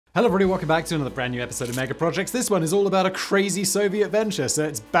Hello everybody, welcome back to another brand new episode of Mega Projects. This one is all about a crazy Soviet venture, so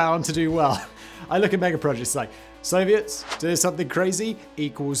it's bound to do well. I look at Mega Projects like, Soviets do something crazy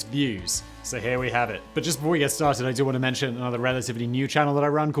equals views. So here we have it. But just before we get started, I do want to mention another relatively new channel that I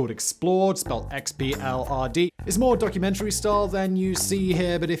run called Explored, spelled XPLRD. It's more documentary style than you see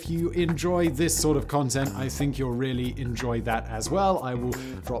here, but if you enjoy this sort of content, I think you'll really enjoy that as well. I will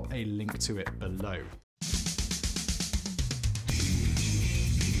drop a link to it below.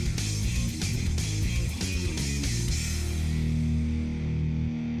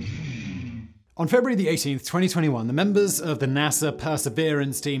 On February the 18th, 2021, the members of the NASA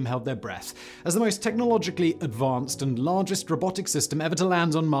Perseverance team held their breath as the most technologically advanced and largest robotic system ever to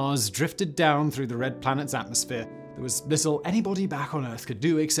land on Mars drifted down through the red planet's atmosphere. There was little anybody back on Earth could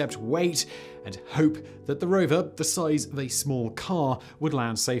do except wait and hope that the rover, the size of a small car, would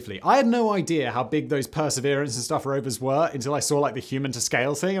land safely. I had no idea how big those Perseverance and stuff rovers were until I saw like the human to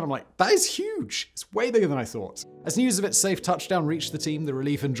scale thing, and I'm like, that is huge. It's way bigger than I thought. As news of its safe touchdown reached the team, the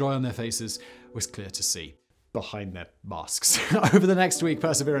relief and joy on their faces was clear to see. Behind their masks. Over the next week,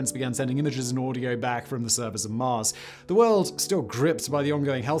 Perseverance began sending images and audio back from the surface of Mars. The world, still gripped by the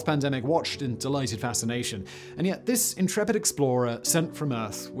ongoing health pandemic, watched in delighted fascination. And yet this intrepid explorer sent from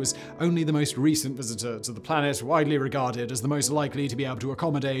Earth was only the most recent visitor to the planet, widely regarded as the most likely to be able to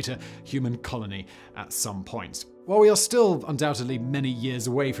accommodate a human colony at some point. While we are still undoubtedly many years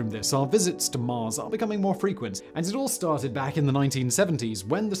away from this, our visits to Mars are becoming more frequent, and it all started back in the 1970s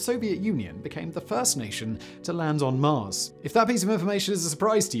when the Soviet Union became the first nation to land on Mars. If that piece of information is a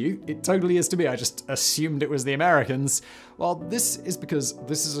surprise to you, it totally is to me. I just assumed it was the Americans. Well, this is because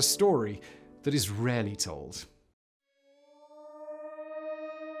this is a story that is rarely told.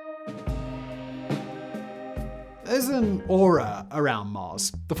 There's an aura around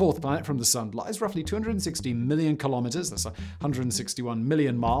Mars. The fourth planet from the Sun lies roughly 260 million kilometers, that's 161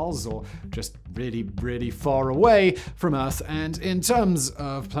 million miles, or just really, really far away from Earth, and in terms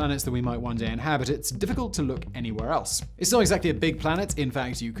of planets that we might one day inhabit, it's difficult to look anywhere else. It's not exactly a big planet. In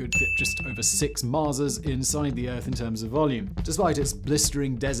fact, you could fit just over 6 Marses inside the Earth in terms of volume. Despite its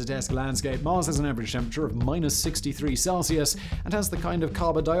blistering desert-esque landscape, Mars has an average temperature of minus 63 Celsius and has the kind of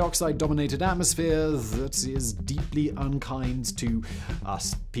carbon dioxide-dominated atmosphere that is deeply unkind to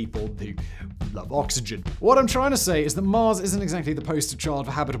us people who love oxygen. What I'm trying to say is that Mars isn't exactly the poster child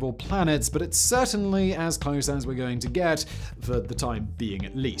for habitable planets, but it's certainly as close as we're going to get, for the time being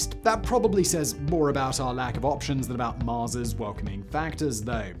at least. That probably says more about our lack of options than about Mars's welcoming factors,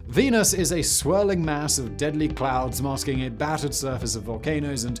 though. Venus is a swirling mass of deadly clouds masking a battered surface of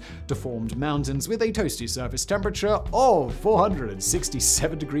volcanoes and deformed mountains with a toasty surface temperature of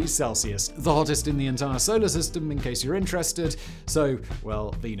 467 degrees Celsius, the hottest in the entire solar system in case you're interested. So,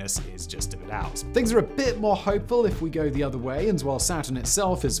 well, Venus is just a bit out. Things are a bit more hopeful if we go the other way, and while Saturn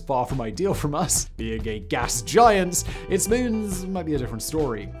itself is far from ideal from us, being a gas giant, its moons might be a different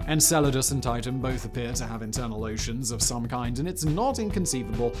story. Enceladus and Titan both appear to have internal oceans of some kind, and it's not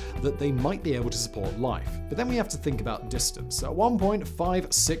inconceivable that they might be able to support life. But then we have to think about distance. At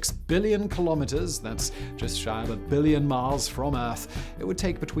 1.56 billion kilometers, that's just shy of 1 billion miles from Earth, it would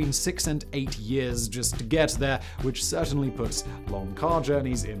take between 6 and 8 years just to get there, which certainly puts long car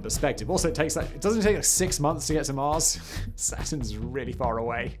journeys in perspective. Also, it doesn't take like 6 months to get to Mars. Saturn's really far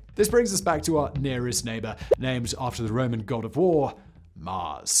away. This brings us back to our nearest neighbor, named after the Roman god of war,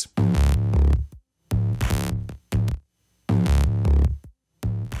 Mars.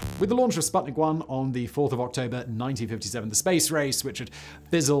 With the launch of Sputnik 1 on the 4th of October 1957, the space race, which had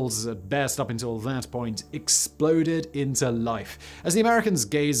fizzled at best up until that point, exploded into life. As the Americans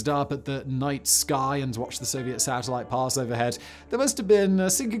gazed up at the night sky and watched the Soviet satellite pass overhead, there must have been a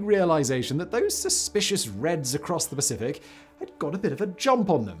sinking realization that those suspicious reds across the Pacific had got a bit of a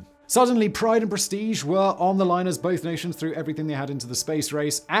jump on them. Suddenly, pride and prestige were on the line as both nations threw everything they had into the space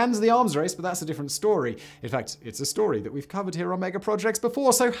race and the arms race, but that's a different story. In fact, it's a story that we've covered here on Mega Projects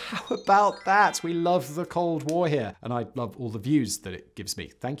before, so how about that? We love the Cold War here, and I love all the views that it gives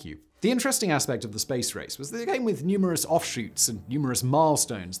me. Thank you. The interesting aspect of the space race was that it came with numerous offshoots and numerous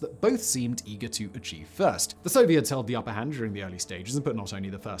milestones that both seemed eager to achieve first. The Soviets held the upper hand during the early stages and put not only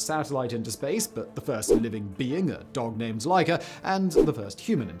the first satellite into space, but the first living being, a dog named Laika, and the first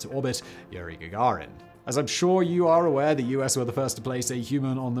human into orbit, Yuri Gagarin. As I'm sure you are aware, the US were the first to place a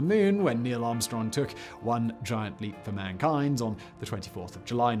human on the moon when Neil Armstrong took one giant leap for mankind on the 24th of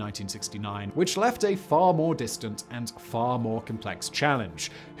July 1969, which left a far more distant and far more complex challenge.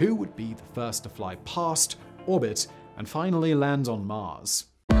 Who would be the first to fly past, orbit, and finally land on Mars?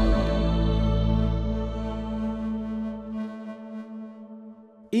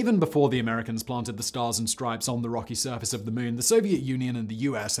 Even before the Americans planted the stars and stripes on the rocky surface of the moon, the Soviet Union and the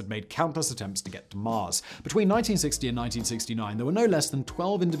US had made countless attempts to get to Mars. Between 1960 and 1969, there were no less than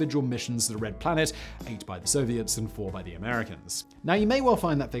 12 individual missions to the Red Planet, 8 by the Soviets and 4 by the Americans. Now, you may well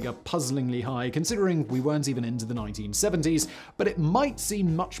find that figure puzzlingly high, considering we weren't even into the 1970s, but it might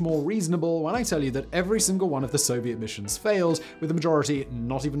seem much more reasonable when I tell you that every single one of the Soviet missions failed, with the majority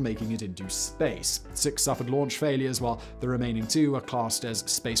not even making it into space. 6 suffered launch failures, while the remaining 2 are classed as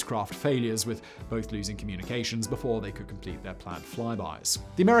spacecraft failures, with both losing communications before they could complete their planned flybys.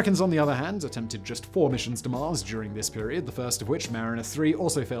 The Americans, on the other hand, attempted just 4 missions to Mars during this period, the first of which, Mariner 3,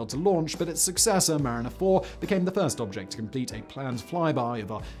 also failed to launch, but its successor, Mariner 4, became the first object to complete a planned flyby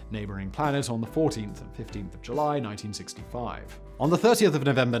of our neighboring planet on the 14th and 15th of July, 1965. On the 30th of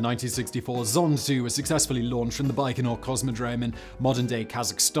November 1964, Zond 2 was successfully launched from the Baikonur Cosmodrome in modern-day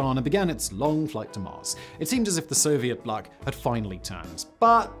Kazakhstan and began its long flight to Mars. It seemed as if the Soviet luck had finally turned,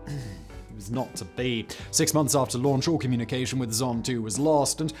 but it was not to be. 6 months after launch, all communication with Zond 2 was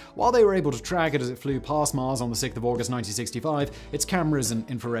lost, and while they were able to track it as it flew past Mars on the 6th of August 1965, its cameras and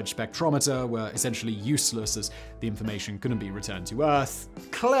infrared spectrometer were essentially useless as the information couldn't be returned to Earth.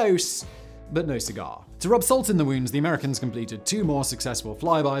 Close, but no cigar. To rub salt in the wounds, the Americans completed 2 more successful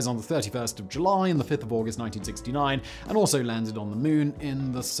flybys on the 31st of July and the 5th of August 1969, and also landed on the moon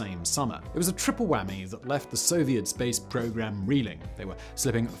in the same summer. It was a triple whammy that left the Soviet space program reeling. They were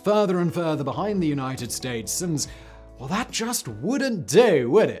slipping further and further behind the United States, and, well, that just wouldn't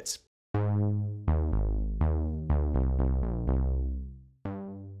do, would it?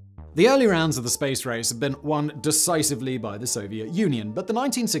 The early rounds of the space race had been won decisively by the Soviet Union, but the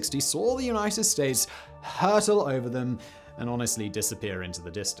 1960s saw the United States hurtle over them and honestly disappear into the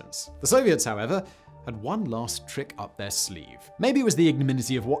distance. The Soviets, however, had one last trick up their sleeve. Maybe it was the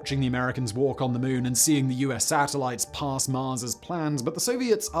ignominy of watching the Americans walk on the moon and seeing the US satellites pass Mars as planned, but the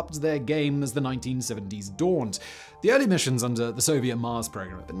Soviets upped their game as the 1970s dawned. The early missions under the Soviet Mars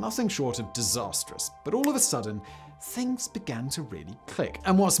program had been nothing short of disastrous, but all of a sudden, things began to really click.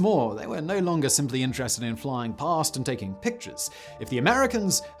 And what's more, they were no longer simply interested in flying past and taking pictures. If the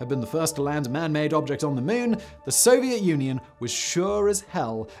Americans had been the first to land a man-made object on the moon, the Soviet Union was sure as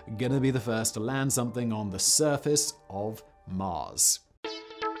hell gonna be the first to land something on the surface of Mars.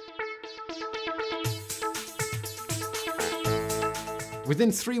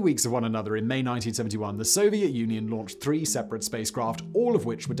 Within 3 weeks of one another in May 1971, the Soviet Union launched 3 separate spacecraft, all of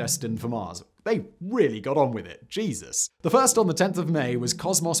which were destined for Mars. They really got on with it, Jesus. The first on the 10th of May was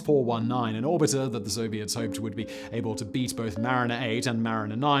Cosmos 419, an orbiter that the Soviets hoped would be able to beat both Mariner 8 and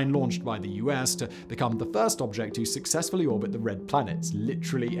Mariner 9, launched by the US, to become the first object to successfully orbit the Red Planet. It's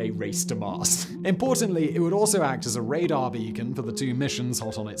literally a race to Mars. Importantly, it would also act as a radar beacon for the 2 missions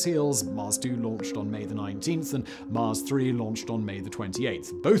hot on its heels. Mars 2 launched on May the 19th and Mars 3 launched on May the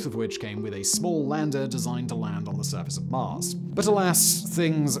 28th, both of which came with a small lander designed to land on the surface of Mars. But alas,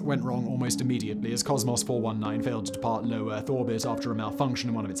 things went wrong almost immediately as Cosmos 419 failed to depart low Earth orbit after a malfunction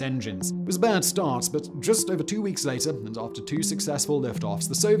in one of its engines. It was a bad start, but just over 2 weeks later, and after 2 successful liftoffs,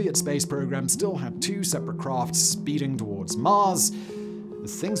 the Soviet space program still had 2 separate crafts speeding towards Mars.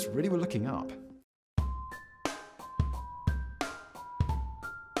 Things really were looking up.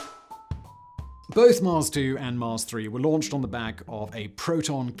 Both Mars 2 and Mars 3 were launched on the back of a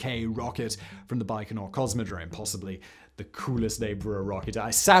Proton K rocket from the Baikonur Cosmodrome, possibly the coolest name for a rocket.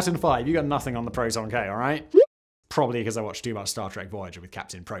 Saturn V, you got nothing on the Proton K, alright? Probably because I watched too much Star Trek Voyager with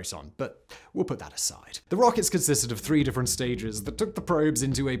Captain Proton, but we'll put that aside. The rockets consisted of 3 different stages that took the probes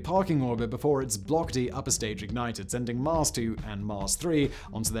into a parking orbit before its Block D upper stage ignited, sending Mars 2 and Mars 3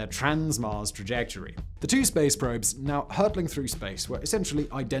 onto their trans-Mars trajectory. The 2 space probes, now hurtling through space, were essentially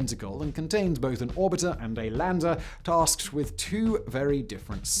identical and contained both an orbiter and a lander, tasked with 2 very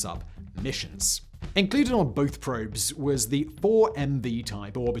different sub-missions. Included on both probes was the 4MV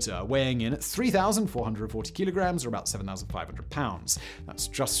type orbiter, weighing in at 3,440 kilograms, or about 7,500 pounds. That's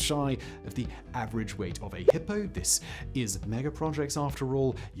just shy of the average weight of a hippo. This is mega projects after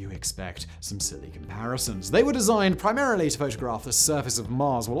all. You expect some silly comparisons. They were designed primarily to photograph the surface of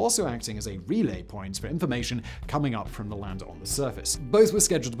Mars, while also acting as a relay point for information coming up from the lander on the surface. Both were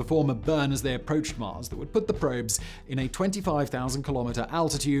scheduled to perform a burn as they approached Mars that would put the probes in a 25,000 kilometer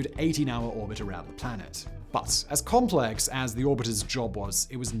altitude, 18-hour orbit around the planet. But as complex as the orbiter's job was,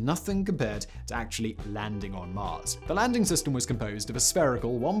 it was nothing compared to actually landing on Mars. The landing system was composed of a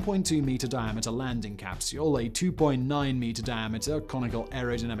spherical 1.2-meter diameter landing capsule, a 2.9-meter diameter conical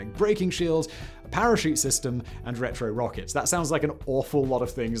aerodynamic braking shield, a parachute system, and retro rockets. That sounds like an awful lot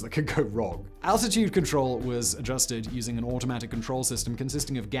of things that could go wrong. Altitude control was adjusted using an automatic control system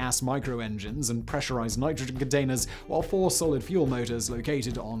consisting of gas micro-engines and pressurized nitrogen containers, while 4 solid fuel motors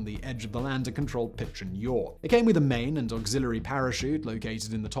located on the edge of the lander controlled pitch and yaw. It came with a main and auxiliary parachute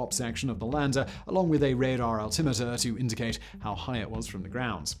located in the top section of the lander, along with a radar altimeter to indicate how high it was from the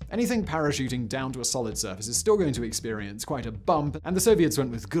ground. Anything parachuting down to a solid surface is still going to experience quite a bump, and the Soviets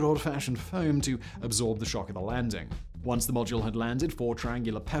went with good old-fashioned foam to absorb the shock of the landing. Once the module had landed, 4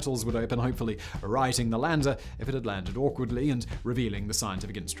 triangular petals would open, hopefully righting the lander if it had landed awkwardly and revealing the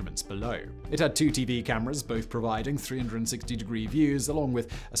scientific instruments below. It had 2 TV cameras, both providing 360-degree views, along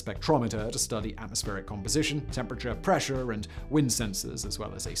with a spectrometer to study atmospheric composition, temperature, pressure, and wind sensors, as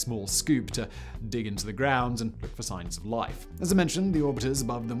well as a small scoop to dig into the ground and look for signs of life. As I mentioned, the orbiters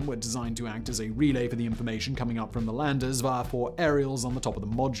above them were designed to act as a relay for the information coming up from the landers via 4 aerials on the top of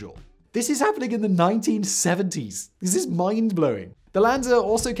the module. This is happening in the 1970s. This is mind-blowing. The lander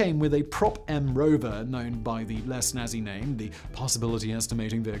also came with a Prop M rover, known by the less snazzy name, the Possibility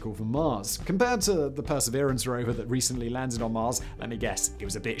Estimating Vehicle for Mars. Compared to the Perseverance rover that recently landed on Mars, let me guess, it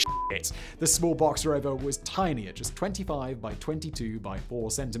was a bit shit. The small box rover was tiny at just 25 by 22 by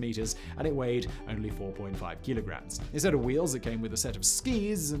 4 centimeters, and it weighed only 4.5 kilograms. Instead of wheels, it came with a set of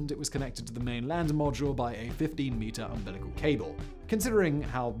skis, and it was connected to the main lander module by a 15-meter umbilical cable. Considering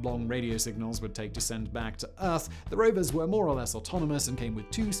how long radio signals would take to send back to Earth, the rovers were more or less autonomous and came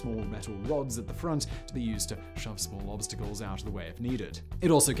with 2 small metal rods at the front to be used to shove small obstacles out of the way if needed. It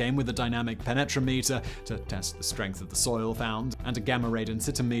also came with a dynamic penetrometer to test the strength of the soil found, and a gamma ray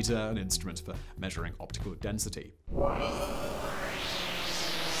densitometer, an instrument for measuring optical density.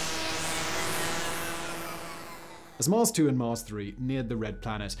 As Mars 2 and Mars 3 neared the Red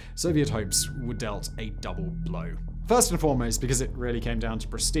Planet, Soviet hopes were dealt a double blow. First and foremost, because it really came down to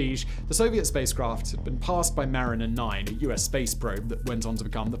prestige, the Soviet spacecraft had been passed by Mariner 9, a US space probe that went on to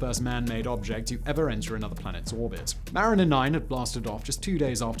become the first man-made object to ever enter another planet's orbit. Mariner 9 had blasted off just 2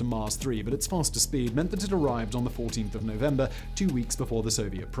 days after Mars 3, but its faster speed meant that it arrived on the 14th of November, 2 weeks before the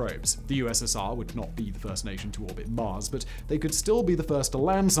Soviet probes. The USSR would not be the first nation to orbit Mars, but they could still be the first to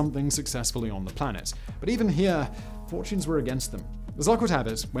land something successfully on the planet. But even here, fortunes were against them. As luck would have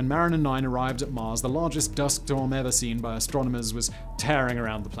it, when Mariner 9 arrived at Mars, the largest dust storm ever seen by astronomers was tearing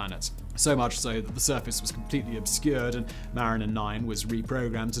around the planet. So much so that the surface was completely obscured, and Mariner 9 was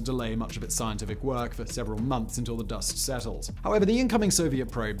reprogrammed to delay much of its scientific work for several months until the dust settled. However, the incoming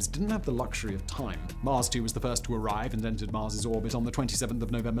Soviet probes didn't have the luxury of time. Mars 2 was the first to arrive and entered Mars's orbit on the 27th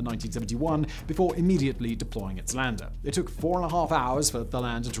of November 1971, before immediately deploying its lander. It took 4.5 hours for the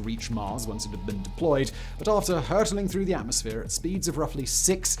lander to reach Mars once it had been deployed, but after hurtling through the atmosphere at speeds of roughly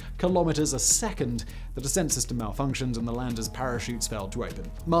 6 kilometers a second, the descent system malfunctioned and the lander's parachutes failed to open.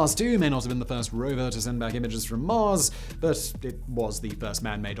 Mars 2 may not have been the first rover to send back images from Mars, but it was the first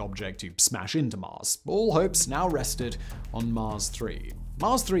man-made object to smash into Mars. All hopes now rested on Mars 3.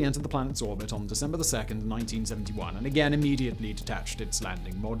 Mars 3 entered the planet's orbit on December 2nd, 1971, and again immediately detached its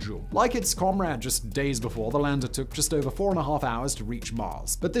landing module. Like its comrade just days before, the lander took just over 4.5 hours to reach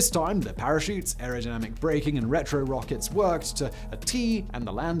Mars. But this time, the parachutes, aerodynamic braking, and retro rockets worked to a T, and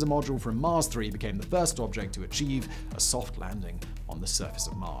the lander module from Mars 3 became the first object to achieve a soft landing on the surface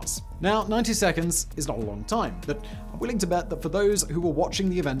of Mars. Now, 90 seconds is not a long time, but I'm willing to bet that for those who were watching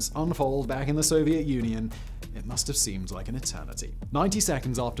the events unfold back in the Soviet Union, it must have seemed like an eternity. 90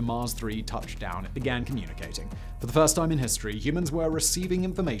 seconds after Mars 3 touched down, it began communicating. For the first time in history, humans were receiving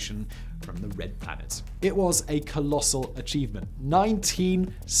information from the Red Planet. It was a colossal achievement.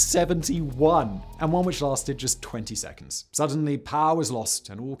 1971, and one which lasted just 20 seconds. Suddenly, power was lost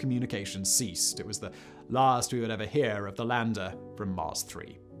and all communication ceased. It was the last we would ever hear of the lander from Mars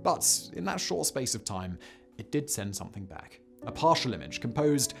 3. But in that short space of time, it did send something back. A partial image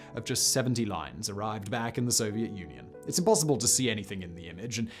composed of just 70 lines arrived back in the Soviet Union. It's impossible to see anything in the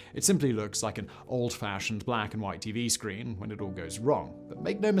image, and it simply looks like an old-fashioned black and white TV screen when it all goes wrong. But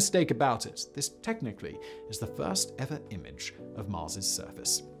make no mistake about it, this technically is the first ever image of Mars's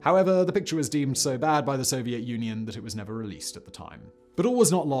surface. However, the picture was deemed so bad by the Soviet Union that it was never released at the time. But all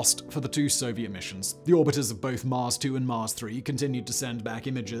was not lost for the 2 Soviet missions. The orbiters of both Mars 2 and Mars 3 continued to send back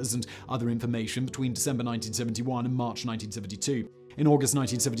images and other information between December 1971 and March 1972. In August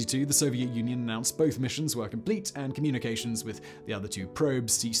 1972, the Soviet Union announced both missions were complete and communications with the other two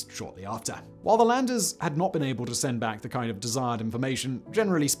probes ceased shortly after. While the landers had not been able to send back the kind of desired information,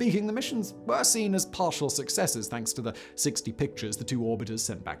 generally speaking, the missions were seen as partial successes thanks to the 60 pictures the two orbiters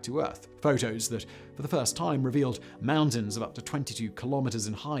sent back to Earth. Photos that, for the first time, revealed mountains of up to 22 kilometers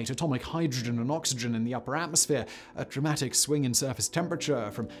in height, atomic hydrogen and oxygen in the upper atmosphere, a dramatic swing in surface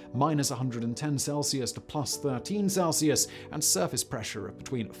temperature from minus 110 Celsius to plus 13 Celsius, and surface pressure of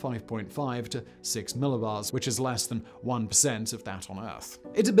between 5.5 to 6 millibars, which is less than 1% of that on Earth.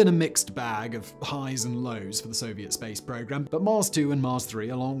 It had been a mixed bag of highs and lows for the Soviet space program, but Mars 2 and Mars 3,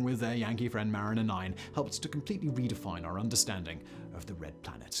 along with their Yankee friend Mariner 9, helped to completely redefine our understanding of the Red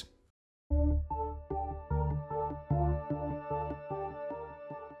Planet.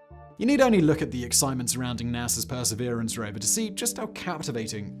 You need only look at the excitement surrounding NASA's Perseverance rover to see just how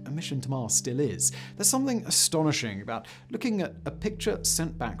captivating a mission to Mars still is. There's something astonishing about looking at a picture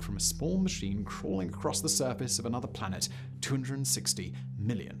sent back from a small machine crawling across the surface of another planet 260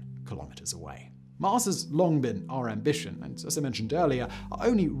 million kilometers away. Mars has long been our ambition, and as I mentioned earlier, our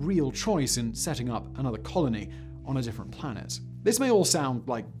only real choice in setting up another colony on a different planet. This may all sound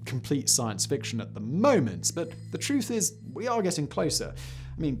like complete science fiction at the moment, but the truth is we are getting closer.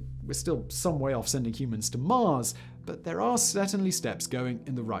 I mean, we're still some way off sending humans to Mars, but there are certainly steps going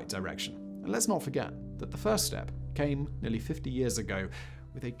in the right direction. And let's not forget that the first step came nearly 50 years ago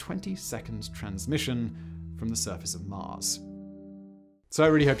with a 20-second transmission from the surface of Mars. So I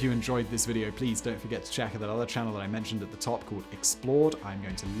really hope you enjoyed this video. Please don't forget to check out that other channel that I mentioned at the top called Explored. I'm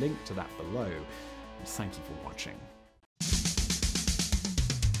going to link to that below. And thank you for watching.